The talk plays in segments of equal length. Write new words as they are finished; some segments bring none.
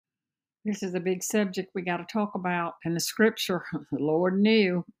This is a big subject we got to talk about. And the scripture, the Lord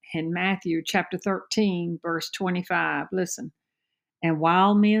knew in Matthew chapter 13, verse 25. Listen. And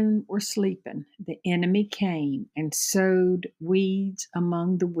while men were sleeping, the enemy came and sowed weeds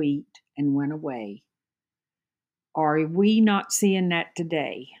among the wheat and went away. Are we not seeing that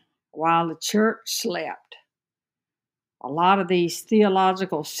today? While the church slept, a lot of these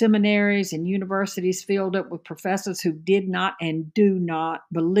theological seminaries and universities filled up with professors who did not and do not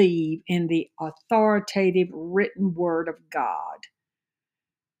believe in the authoritative written word of God.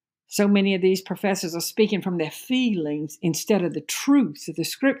 So many of these professors are speaking from their feelings instead of the truth of the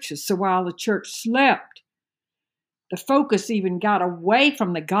scriptures. So while the church slept, the focus even got away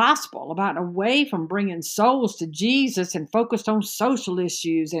from the gospel, about away from bringing souls to Jesus, and focused on social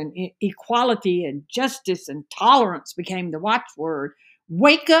issues, and equality and justice and tolerance became the watchword.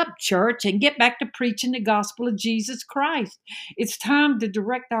 Wake up, church, and get back to preaching the gospel of Jesus Christ. It's time to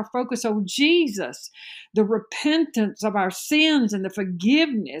direct our focus on Jesus, the repentance of our sins and the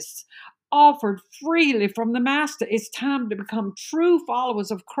forgiveness offered freely from the Master. It's time to become true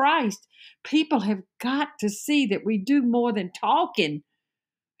followers of Christ. People have got to see that we do more than talking,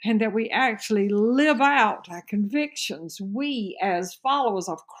 and that we actually live out our convictions. We, as followers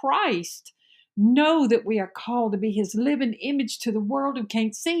of Christ, know that we are called to be his living image to the world who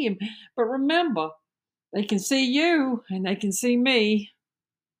can't see him. But remember, they can see you and they can see me.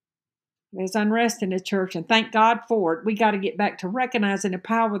 There's unrest in the church, and thank God for it. We got to get back to recognizing the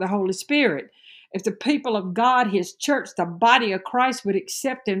power of the Holy Spirit. If the people of God, his church, the body of Christ, would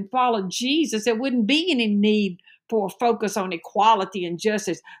accept and follow Jesus, there wouldn't be any need for a focus on equality and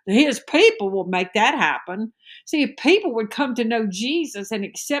justice. His people will make that happen. See, if people would come to know Jesus and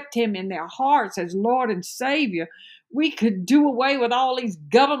accept him in their hearts as Lord and Savior, we could do away with all these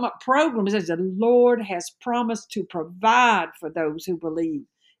government programs, as the Lord has promised to provide for those who believe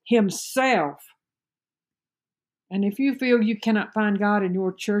himself. And if you feel you cannot find God in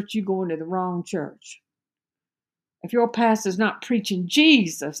your church, you go into the wrong church. If your pastor's not preaching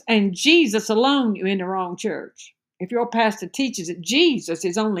Jesus and Jesus alone, you're in the wrong church. If your pastor teaches that Jesus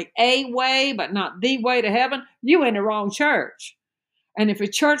is only a way, but not the way to heaven, you're in the wrong church. And if a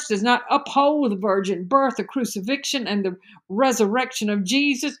church does not uphold the virgin birth, the crucifixion, and the resurrection of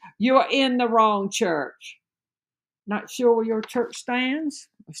Jesus, you're in the wrong church. Not sure where your church stands?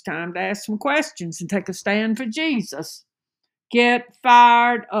 It's time to ask some questions and take a stand for Jesus. Get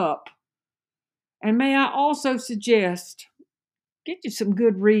fired up. And may I also suggest, get you some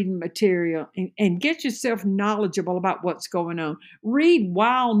good reading material, and get yourself knowledgeable about what's going on. Read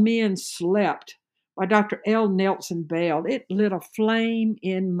While Men Slept by Dr. L. Nelson Bell. It lit a flame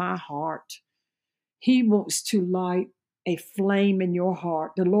in my heart. He wants to light a flame in your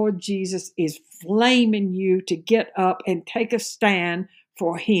heart. The Lord Jesus is flaming you to get up and take a stand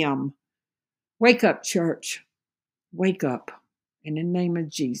for him. Wake up, church. Wake up. In the name of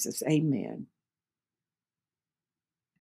Jesus, amen.